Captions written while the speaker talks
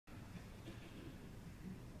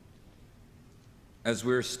As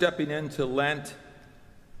we're stepping into Lent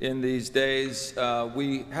in these days,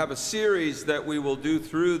 we have a series that we will do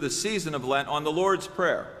through the season of Lent on the Lord's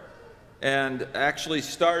Prayer, and actually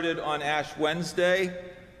started on Ash Wednesday,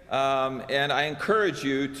 and I encourage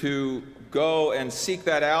you to go and seek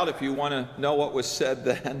that out if you want to know what was said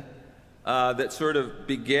then. That sort of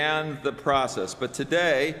began the process. But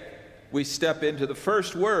today, we step into the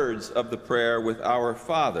first words of the prayer with Our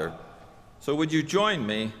Father. So would you join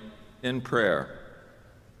me in prayer?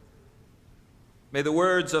 May the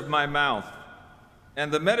words of my mouth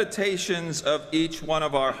and the meditations of each one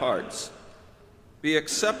of our hearts be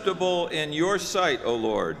acceptable in your sight, O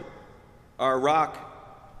Lord, our rock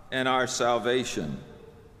and our salvation.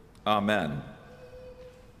 Amen.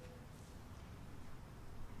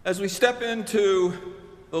 As we step into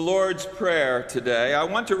the Lord's Prayer today, I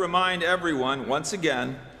want to remind everyone once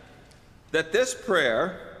again that this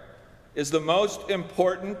prayer is the most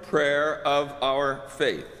important prayer of our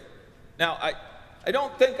faith. Now, I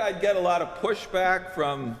don't think I'd get a lot of pushback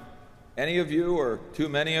from any of you or too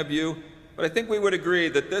many of you, but I think we would agree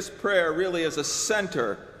that this prayer really is a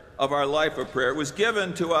center of our life of prayer. It was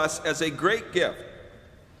given to us as a great gift,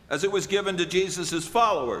 as it was given to Jesus'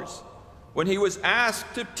 followers when he was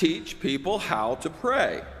asked to teach people how to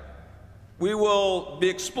pray. We will be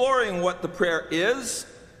exploring what the prayer is,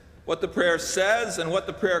 what the prayer says, and what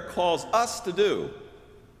the prayer calls us to do.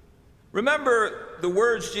 Remember the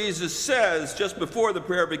words Jesus says just before the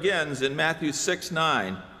prayer begins in Matthew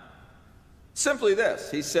 6:9. Simply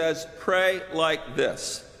this, he says, pray like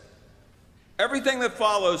this. Everything that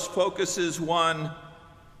follows focuses one,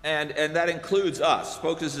 and that includes us,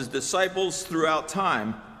 focuses disciples throughout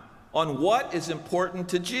time on what is important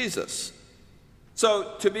to Jesus.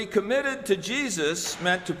 So to be committed to Jesus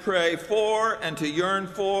meant to pray for and to yearn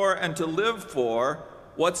for and to live for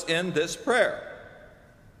what's in this prayer.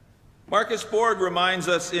 Marcus Borg reminds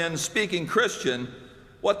us in Speaking Christian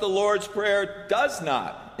what the Lord's Prayer does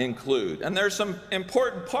not include. And there's some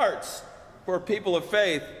important parts for people of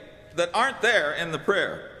faith that aren't there in the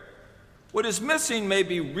prayer. What is missing may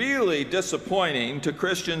be really disappointing to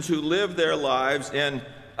Christians who live their lives in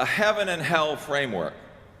a heaven and hell framework.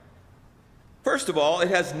 First of all, it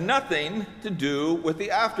has nothing to do with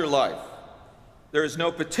the afterlife. There is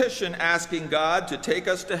no petition asking God to take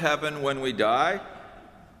us to heaven when we die.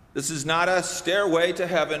 This is not a stairway to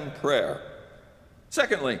heaven prayer.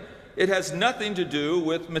 Secondly, it has nothing to do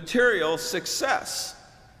with material success.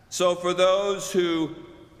 So for those who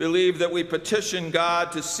believe that we petition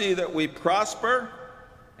God to see that we prosper,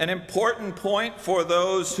 an important point for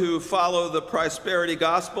those who follow the prosperity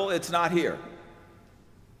gospel, it's not here.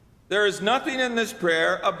 There is nothing in this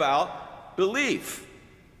prayer about belief.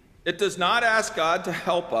 It does not ask God to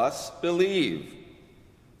help us believe.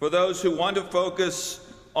 For those who want to focus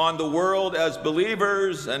on the world as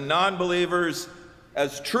believers and non-believers,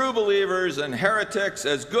 as true believers and heretics,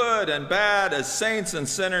 as good and bad, as saints and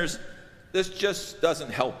sinners, this just doesn't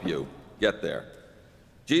help you get there.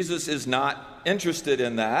 Jesus is not interested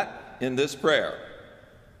in that in this prayer.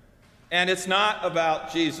 And it's not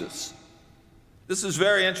about Jesus. This is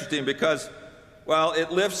very interesting because while it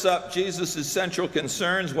lifts up Jesus' central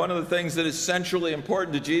concerns, one of the things that is centrally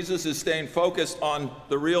important to Jesus is staying focused on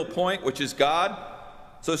the real point, which is God.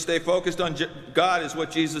 So stay focused on God is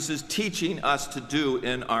what Jesus is teaching us to do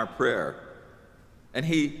in our prayer. And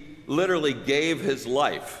he literally gave his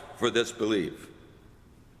life for this belief.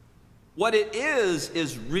 What it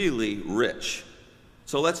is really rich.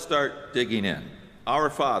 So let's start digging in.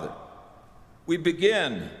 Our Father. We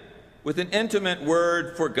begin with an intimate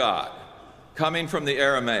word for God, coming from the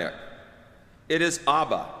Aramaic. It is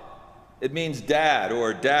Abba. It means dad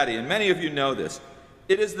or daddy, and many of you know this.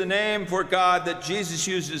 It is the name for God that Jesus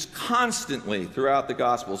uses constantly throughout the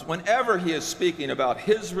Gospels. Whenever he is speaking about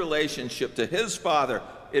his relationship to his Father,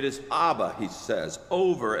 it is Abba, he says,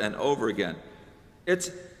 over and over again. It's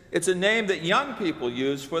a name that young people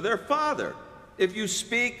use for their father. If you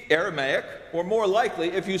speak Aramaic, or more likely,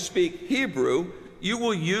 if you speak Hebrew, you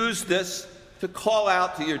will use this to call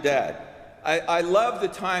out to your dad. I love the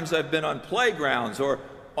times I've been on playgrounds or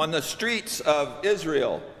on the streets of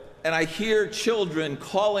Israel, and I hear children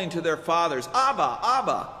calling to their fathers, Abba,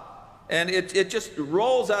 Abba. And it just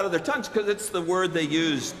rolls out of their tongues because it's the word they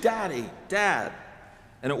use, daddy, dad.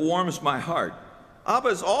 And it warms my heart. Abba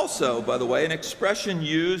is also, by the way, an expression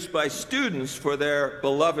used by students for their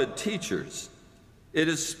beloved teachers. It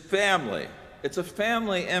is family. It's a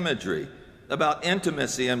family imagery about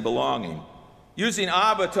intimacy and belonging. Using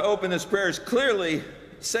Abba to open this prayer is clearly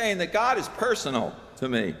saying that God is personal to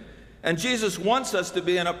me. And Jesus wants us to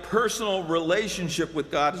be in a personal relationship with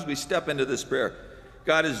God as we step into this prayer.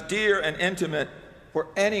 God is dear and intimate for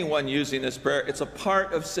anyone using this prayer. It's a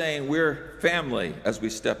part of saying we're family as we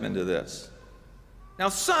step into this. Now,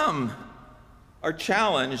 some are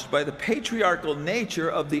challenged by the patriarchal nature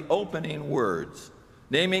of the opening words,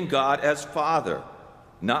 naming God as Father,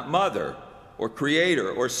 not Mother, or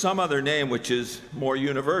Creator, or some other name which is more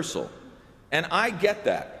universal. And I get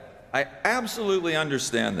that. I absolutely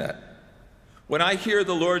understand that. When I hear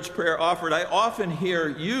the Lord's Prayer offered, I often hear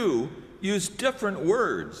you use different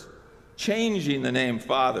words, changing the name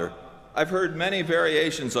Father. I've heard many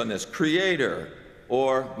variations on this, Creator,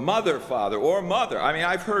 or Mother, Father, or Mother. I mean,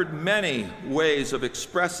 I've heard many ways of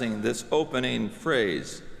expressing this opening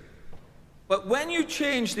phrase. But when you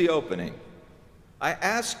change the opening, I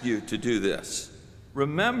ask you to do this.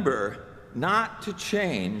 Remember not to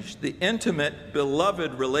change the intimate,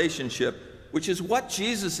 beloved relationship, which is what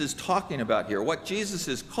Jesus is talking about here, what Jesus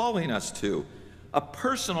is calling us to, a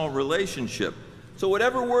personal relationship. So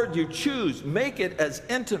whatever word you choose, make it as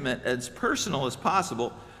intimate, as personal as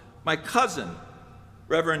possible. My cousin,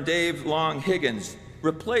 Reverend Dave Long Higgins,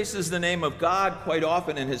 replaces the name of God quite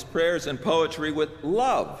often in his prayers and poetry with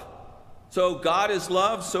love. So God is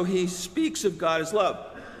love, so he speaks of God as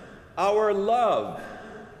love. Our love,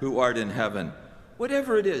 who art in heaven.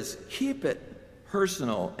 Whatever it is, keep it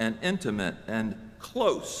personal and intimate and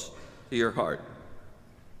close to your heart.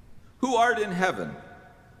 Who art in heaven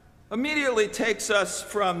immediately takes us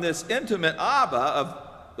from this intimate Abba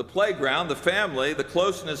of the playground, the family, the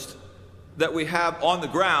closeness that we have on the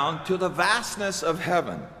ground, to the vastness of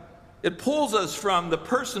heaven. It pulls us from the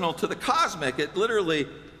personal to the cosmic. It literally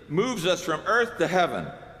moves us from earth to heaven.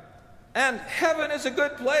 And heaven is a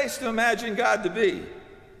good place to imagine God to be.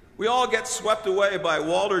 We all get swept away by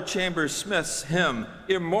Walter Chambers Smith's hymn,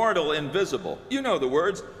 Immortal, Invisible. You know the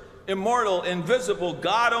words. Immortal, invisible,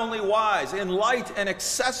 God only wise, in light and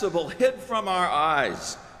accessible, hid from our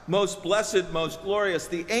eyes. Most blessed, most glorious,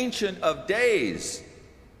 the Ancient of Days.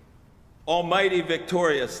 Almighty,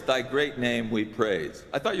 victorious, thy great name we praise.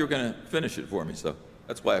 I thought you were going to finish it for me, so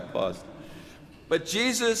that's why I paused. But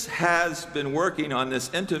Jesus has been working on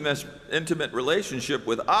this intimate relationship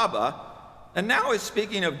with Abba, and now is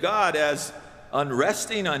speaking of God as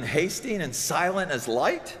unresting, unhasting, and silent as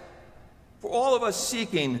light. For all of us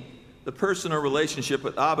seeking the personal relationship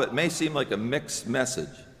with Abba, it may seem like a mixed message.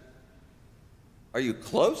 Are you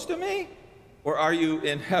close to me, or are you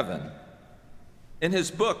in heaven? In his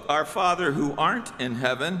book, Our Father Who Aren't in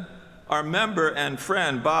Heaven, our member and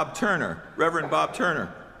friend Bob Turner, Reverend Bob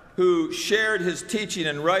Turner, who shared his teaching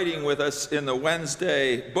and writing with us in the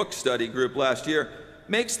Wednesday book study group last year,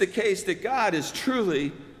 makes the case that God is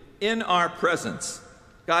truly in our presence.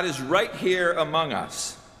 God is right here among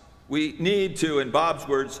us. We need to, in Bob's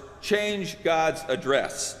words, change God's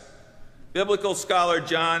address. Biblical scholar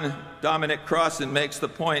John Dominic Crossan makes the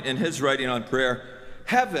point in his writing on prayer,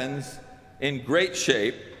 heaven's in great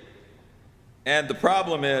shape, and the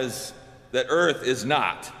problem is that earth is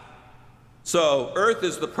not. So earth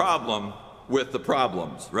is the problem with the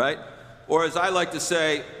problems, right? Or as I like to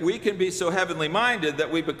say, we can be so heavenly minded that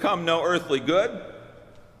we become no earthly good.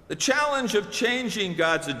 The challenge of changing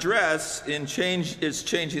God's address is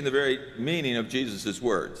changing the very meaning of Jesus'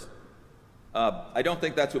 words. I don't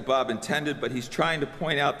think that's what Bob intended, but he's trying to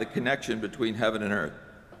point out the connection between heaven and earth.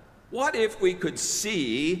 What if we could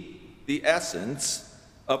see the essence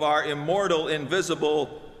of our immortal,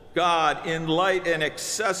 invisible God in light and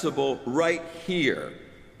accessible right here?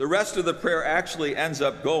 The rest of the prayer actually ends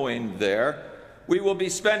up going there. We will be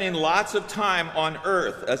spending lots of time on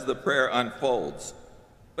earth as the prayer unfolds.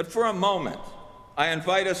 But for a moment, I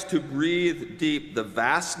invite us to breathe deep the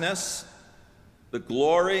vastness, the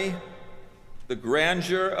glory, the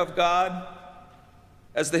grandeur of God.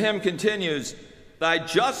 As the hymn continues, thy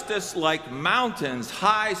justice like mountains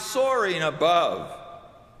high soaring above,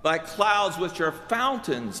 thy clouds which are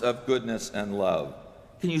fountains of goodness and love.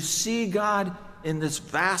 Can you see God in this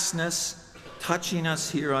vastness touching us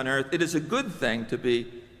here on earth? It is a good thing to be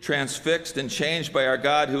transfixed and changed by our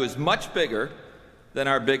God, who is much bigger than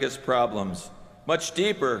our biggest problems, much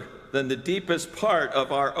deeper than the deepest part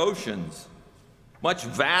of our oceans, much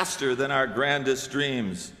vaster than our grandest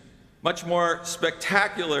dreams, much more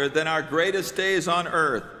spectacular than our greatest days on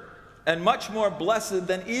earth, and much more blessed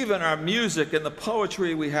than even our music and the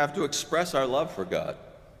poetry we have to express our love for God.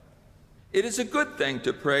 It is a good thing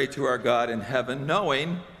to pray to our God in heaven,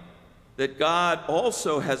 knowing that God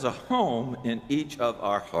also has a home in each of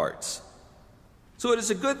our hearts. So it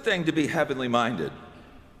is a good thing to be heavenly minded,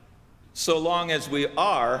 so long as we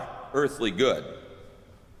are earthly good.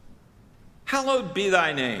 Hallowed be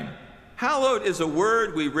thy name. Hallowed is a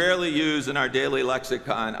word we rarely use in our daily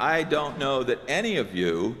lexicon. I don't know that any of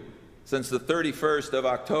you since the 31st of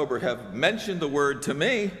October have mentioned the word to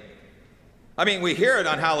me. I mean, we hear it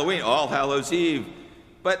on Halloween, All Hallows Eve,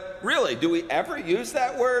 but really, do we ever use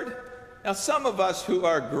that word? Now, some of us who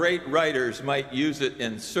are great writers might use it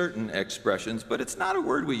in certain expressions, but it's not a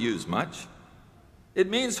word we use much. It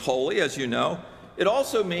means holy, as you know. It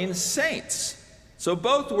also means saints. So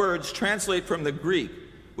both words translate from the Greek,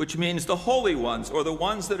 which means the holy ones, or the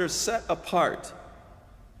ones that are set apart.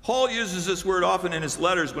 Paul uses this word often in his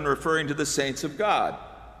letters when referring to the saints of God.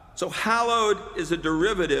 So hallowed is a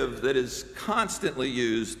derivative that is constantly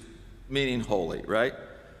used, meaning holy, right?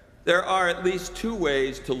 There are at least two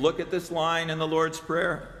ways to look at this line in the Lord's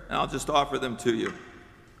Prayer, and I'll just offer them to you.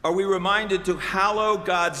 Are we reminded to hallow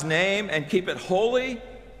God's name and keep it holy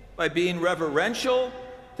by being reverential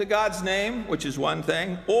to God's name, which is one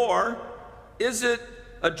thing, or is it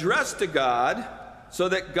addressed to God so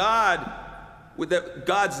that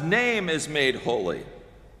God's name is made holy?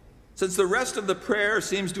 Since the rest of the prayer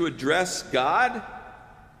seems to address God,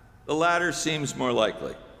 the latter seems more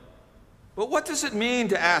likely. But what does it mean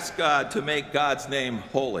to ask God to make God's name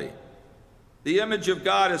holy? The image of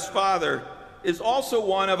God as Father is also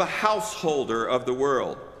one of a householder of the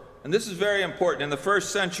world. And this is very important. In the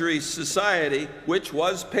first century society, which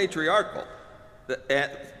was patriarchal,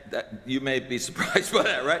 that you may be surprised by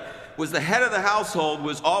that, right? Was the head of the household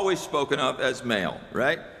was always spoken of as male,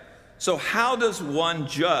 right? So how does one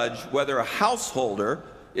judge whether a householder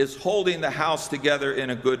is holding the house together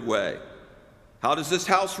in a good way? How does this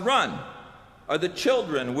house run? Are the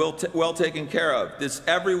children well taken care of? Does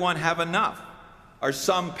everyone have enough? Are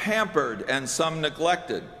some pampered and some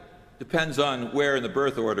neglected? Depends on where in the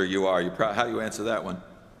birth order you are, how you answer that one.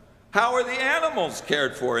 How are the animals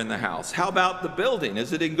cared for in the house? How about the building?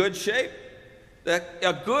 Is it in good shape?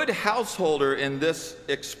 A good householder in this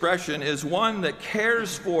expression is one that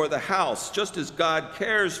cares for the house, just as God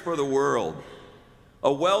cares for the world.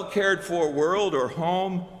 A well cared for world or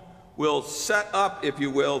home will set up, if you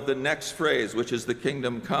will, the next phrase, which is the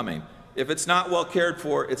kingdom coming. If it's not well cared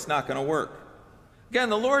for, it's not going to work. Again,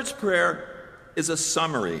 the Lord's Prayer is a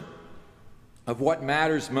summary of what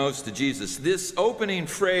matters most to Jesus. This opening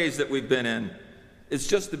phrase that we've been in is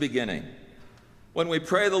just the beginning. When we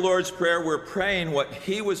pray the Lord's Prayer, we're praying what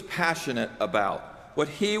he was passionate about, what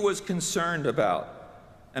he was concerned about.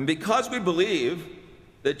 And because we believe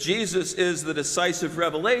that Jesus is the decisive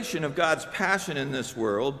revelation of God's passion in this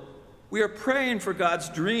world, we are praying for God's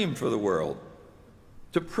dream for the world.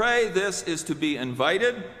 To pray this is to be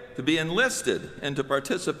invited, to be enlisted into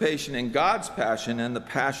participation in God's passion and the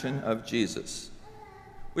passion of Jesus.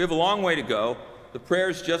 We have a long way to go. The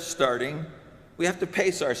prayer's just starting. We have to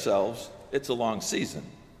pace ourselves. It's a long season.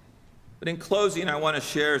 But in closing, I want to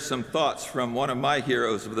share some thoughts from one of my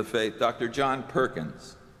heroes of the faith, Dr. John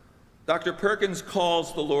Perkins. Dr. Perkins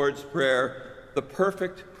calls the Lord's Prayer the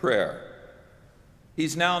perfect prayer.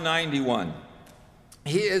 He's now 91.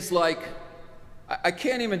 He is like, I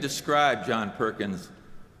can't even describe John Perkins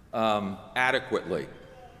adequately.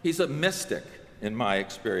 He's a mystic in my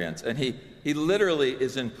experience, and he literally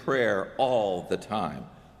is in prayer all the time.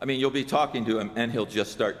 I mean, you'll be talking to him, and he'll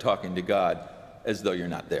just start talking to God as though you're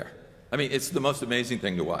not there. I mean, it's the most amazing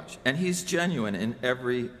thing to watch. And he's genuine in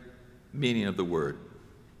every meaning of the word.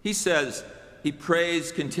 He says he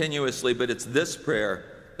prays continuously, but it's this prayer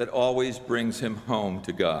that always brings him home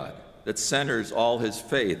to God, that centers all his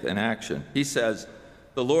faith and action. He says,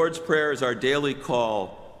 the Lord's Prayer is our daily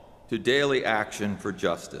call to daily action for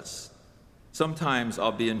justice. Sometimes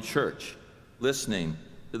I'll be in church listening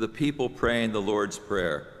to the people praying the Lord's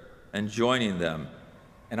Prayer and joining them,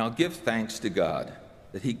 and I'll give thanks to God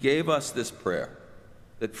that he gave us this prayer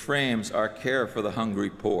that frames our care for the hungry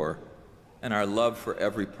poor and our love for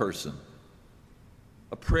every person.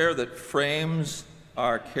 A prayer that frames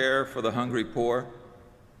our care for the hungry poor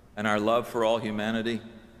and our love for all humanity,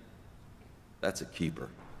 that's a keeper.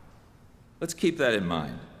 Let's keep that in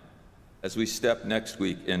mind as we step next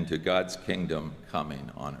week into God's kingdom coming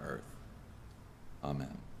on earth.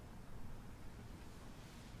 Amen.